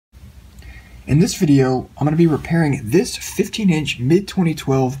In this video, I'm going to be repairing this 15-inch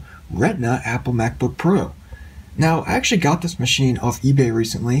mid-2012 Retina Apple MacBook Pro. Now, I actually got this machine off eBay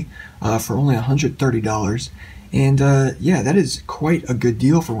recently for only $130, and yeah, that is quite a good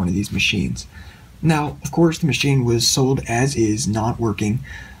deal for one of these machines. Now, of course, the machine was sold as is, not working.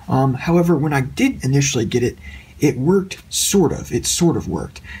 However, when I did initially get it, it worked sort of. It sort of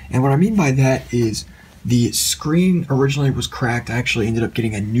worked. And what I mean by that is the screen originally was cracked. I actually ended up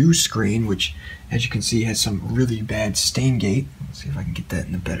getting a new screen, which, as you can see, has some really bad stain gate. Let's see if I can get that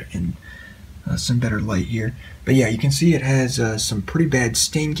in some better light here. But yeah, you can see it has some pretty bad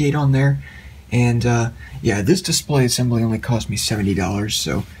stain gate on there. And yeah, this display assembly only cost me $70.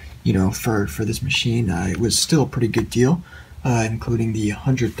 So, you know, for this machine, it was still a pretty good deal, including the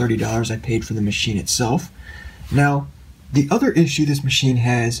 $130 I paid for the machine itself. Now, the other issue this machine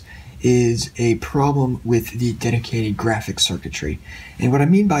has is a problem with the dedicated graphics circuitry. And what I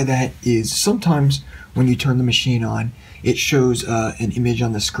mean by that is sometimes when you turn the machine on, it shows an image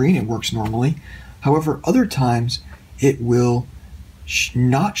on the screen and works normally. However, other times it will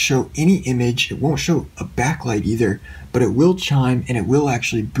not show any image. It won't show a backlight either, but it will chime and it will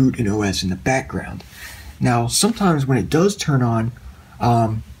actually boot an OS in the background. Now, sometimes when it does turn on,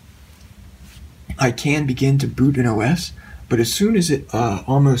 I can begin to boot an OS, but as soon as it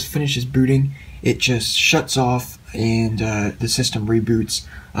almost finishes booting, it just shuts off and the system reboots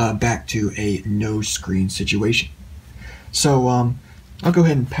back to a no screen situation. So I'll go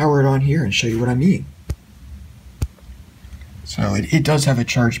ahead and power it on here and show you what I mean. So it does have a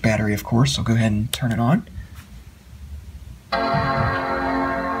charged battery, of course. I'll go ahead and turn it on.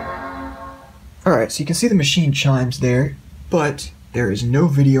 Alright, so you can see the machine chimes there, but there is no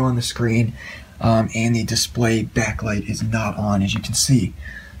video on the screen. And the display backlight is not on, as you can see.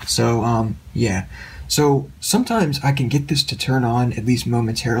 So, yeah. So, sometimes I can get this to turn on, at least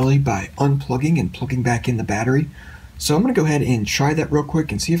momentarily, by unplugging and plugging back in the battery. So I'm going to go ahead and try that real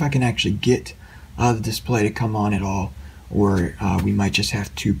quick and see if I can actually get the display to come on at all. Or we might just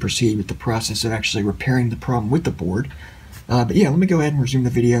have to proceed with the process of actually repairing the problem with the board. But yeah, let me go ahead and resume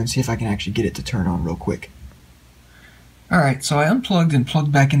the video and see if I can actually get it to turn on real quick. Alright, so I unplugged and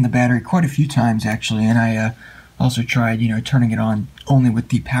plugged back in the battery quite a few times actually, and I also tried, you know, turning it on only with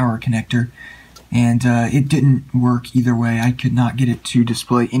the power connector, and it didn't work either way. I could not get it to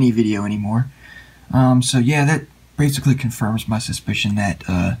display any video anymore. So yeah, that basically confirms my suspicion that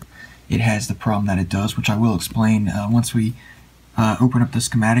it has the problem that it does, which I will explain once we open up the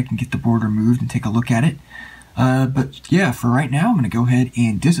schematic and get the board removed and take a look at it. But yeah, for right now, I'm going to go ahead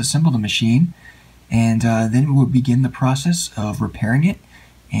and disassemble the machine. And then we'll begin the process of repairing it.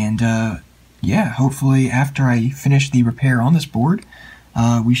 And yeah, hopefully after I finish the repair on this board,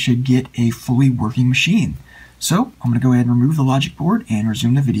 we should get a fully working machine. So I'm going to go ahead and remove the logic board and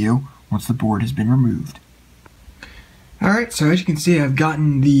resume the video once the board has been removed. Alright, so as you can see, I've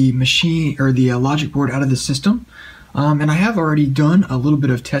gotten the machine, or the logic board out of the system. And I have already done a little bit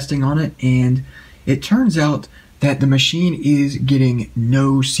of testing on it, and it turns out that the machine is getting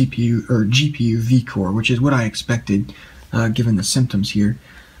no CPU or GPU VCORE, which is what I expected given the symptoms here.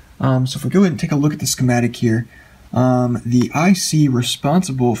 So if we go ahead and take a look at the schematic here, the IC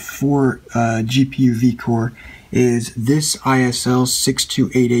responsible for GPU VCORE is this ISL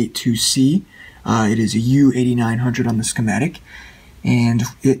 62882C. It is a U8900 on the schematic, and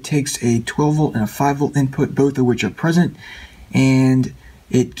it takes a 12 volt and a 5 volt input, both of which are present, and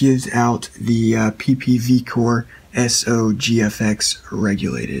it gives out the PP VCORE SOGFX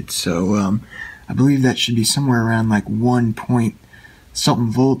regulated. So I believe that should be somewhere around like 1 point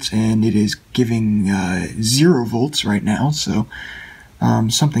something volts, and it is giving 0 volts right now. So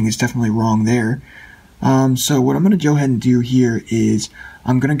something is definitely wrong there. So what I'm going to go ahead and do here is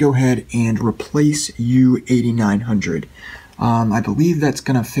I'm going to go ahead and replace U8900. I believe that's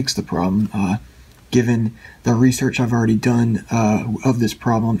going to fix the problem. Given the research I've already done of this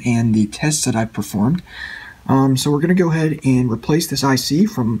problem and the tests that I've performed. So we're going to go ahead and replace this IC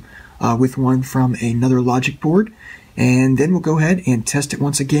with one from another logic board, and then we'll go ahead and test it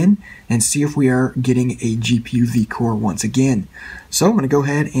once again and see if we are getting a GPU VCORE once again. So I'm going to go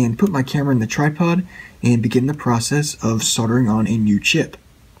ahead and put my camera in the tripod and begin the process of soldering on a new chip.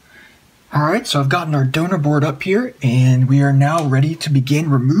 Alright, so I've gotten our donor board up here, and we are now ready to begin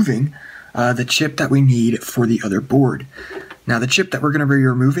removing the chip that we need for the other board. Now the chip that we're going to be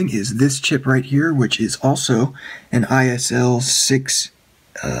removing is this chip right here, which is also an ISL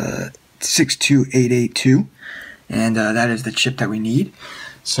 62882, and that is the chip that we need.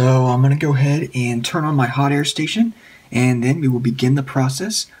 So I'm going to go ahead and turn on my hot air station, and then we will begin the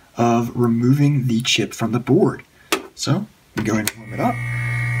process of removing the chip from the board. So we go ahead and warm it up.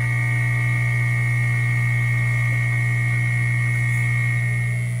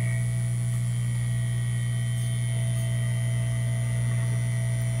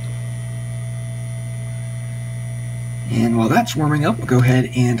 that's warming up, we'll go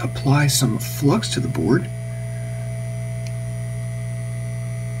ahead and apply some flux to the board.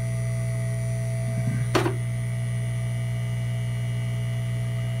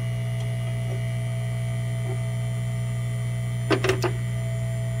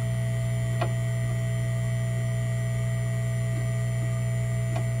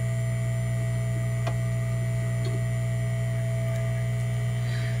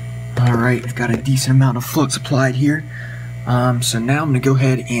 Alright, I've got a decent amount of flux applied here. So now I'm going to go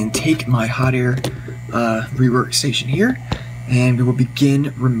ahead and take my hot air rework station here, and we will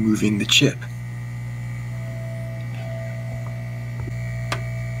begin removing the chip.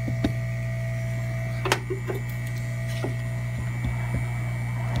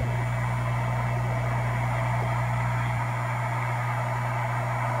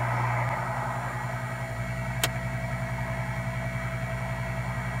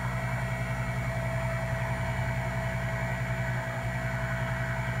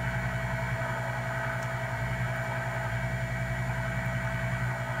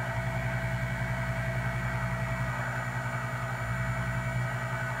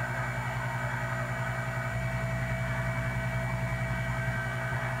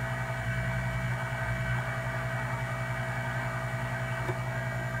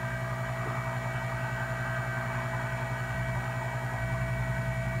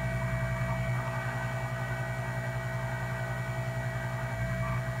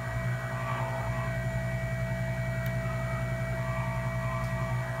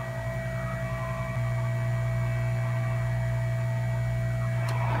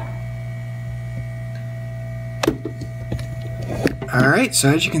 Alright, so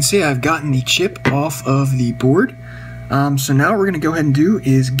as you can see, I've gotten the chip off of the board. So now what we're going to go ahead and do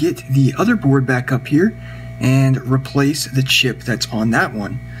is get the other board back up here and replace the chip that's on that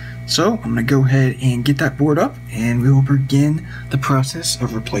one. So I'm going to go ahead and get that board up, and we will begin the process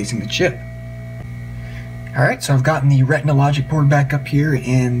of replacing the chip. Alright, so I've gotten the Retina Logic board back up here,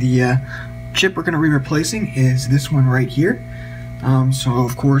 and the chip we're going to be replacing is this one right here. So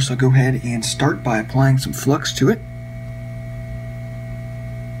of course I'll go ahead and start by applying some flux to it.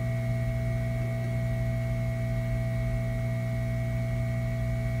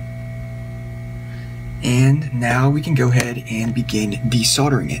 And now we can go ahead and begin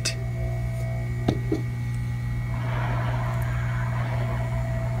desoldering it.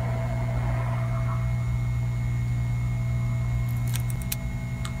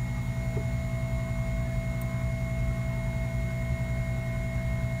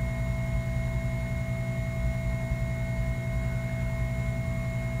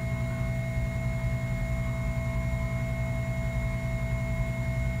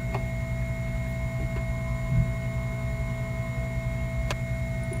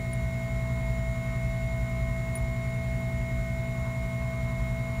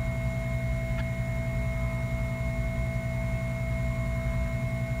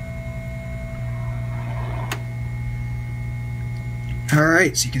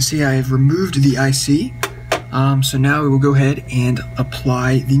 Alright, so you can see I have removed the IC. So now we will go ahead and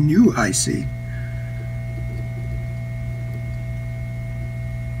apply the new IC.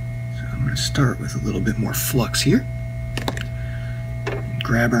 So I'm going to start with a little bit more flux here.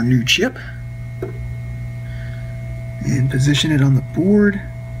 Grab our new chip and position it on the board.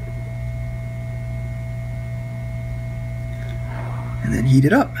 And then heat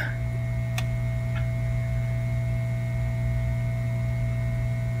it up.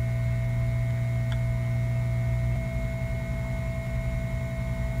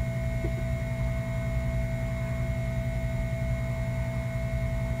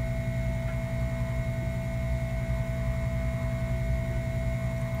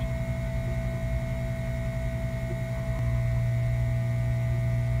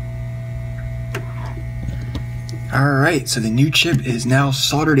 Alright, so the new chip is now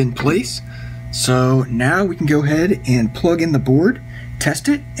soldered in place. So now we can go ahead and plug in the board, test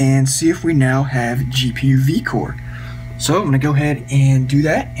it, and see if we now have GPU VCORE. So I'm going to go ahead and do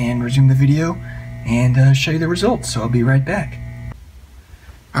that and resume the video and show you the results. So I'll be right back.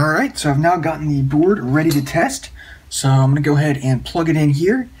 Alright, so I've now gotten the board ready to test. So I'm going to go ahead and plug it in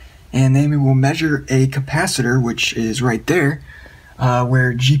here, and then we will measure a capacitor, which is right there,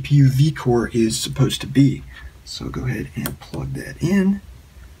 where GPU VCORE is supposed to be. So go ahead and plug that in.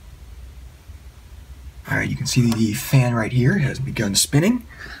 Alright, you can see the fan right here has begun spinning.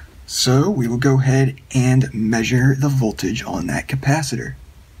 So we will go ahead and measure the voltage on that capacitor.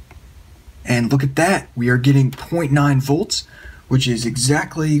 And look at that, we are getting 0.9 volts, which is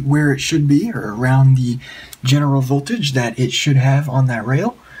exactly where it should be, or around the general voltage that it should have on that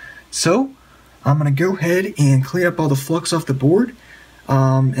rail. So I'm going to go ahead and clean up all the flux off the board,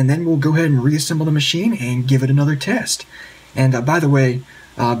 and then we'll go ahead and reassemble the machine and give it another test. And by the way,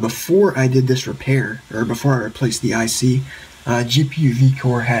 before I did this repair, or before I replaced the IC, GPU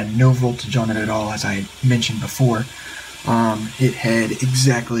VCORE had no voltage on it at all, as I mentioned before. It had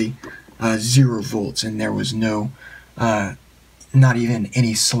exactly 0 volts, and there was no, not even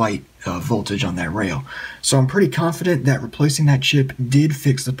any slight voltage on that rail. So I'm pretty confident that replacing that chip did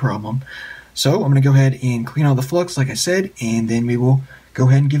fix the problem. So I'm going to go ahead and clean all the flux, like I said, and then we will go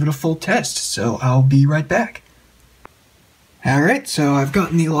ahead and give it a full test. So I'll be right back. Alright, so I've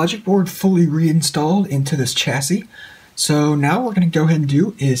gotten the logic board fully reinstalled into this chassis. So now what we're going to go ahead and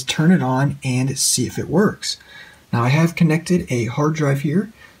do is turn it on and see if it works. Now I have connected a hard drive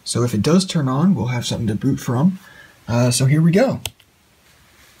here, so if it does turn on, we'll have something to boot from. So here we go.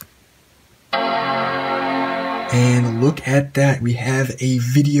 And look at that, we have a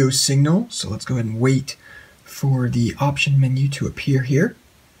video signal. So let's go ahead and wait for the option menu to appear here.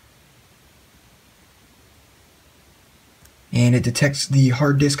 And it detects the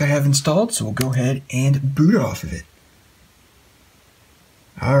hard disk I have installed, so we'll go ahead and boot off of it.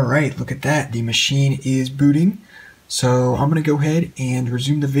 Alright, look at that, the machine is booting. So I'm going to go ahead and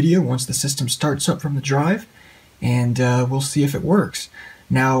resume the video once the system starts up from the drive, and we'll see if it works.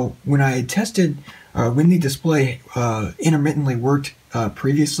 Now, when I had tested, when the display intermittently worked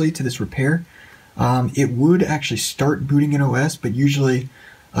previously to this repair, it would actually start booting in OS, but usually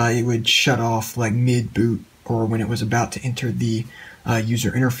it would shut off like mid-boot or when it was about to enter the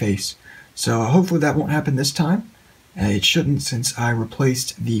user interface. So hopefully that won't happen this time. It shouldn't, since I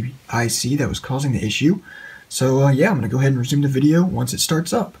replaced the IC that was causing the issue. So yeah, I'm going to go ahead and resume the video once it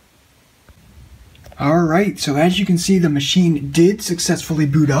starts up. Alright, so as you can see, the machine did successfully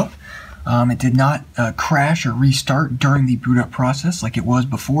boot up. It did not crash or restart during the boot up process like it was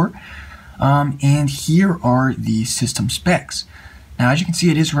before. And here are the system specs. Now, as you can see,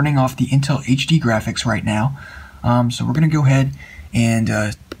 it is running off the Intel HD graphics right now. So we're going to go ahead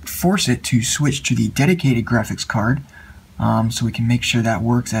and force it to switch to the dedicated graphics card, so we can make sure that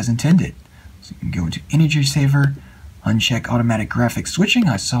works as intended. So you can go into Energy Saver, uncheck automatic graphics switching.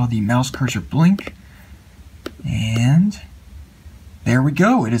 I saw the mouse cursor blink, and there we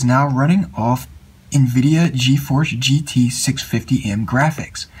go. It is now running off NVIDIA GeForce GT 650M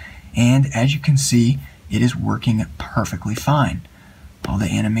graphics. And as you can see, it is working perfectly fine. All the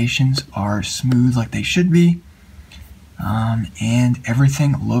animations are smooth like they should be, and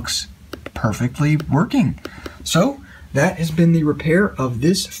everything looks perfectly working. So that has been the repair of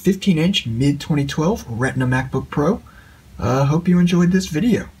this 15-inch mid-2012 Retina MacBook Pro. Hope you enjoyed this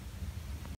video.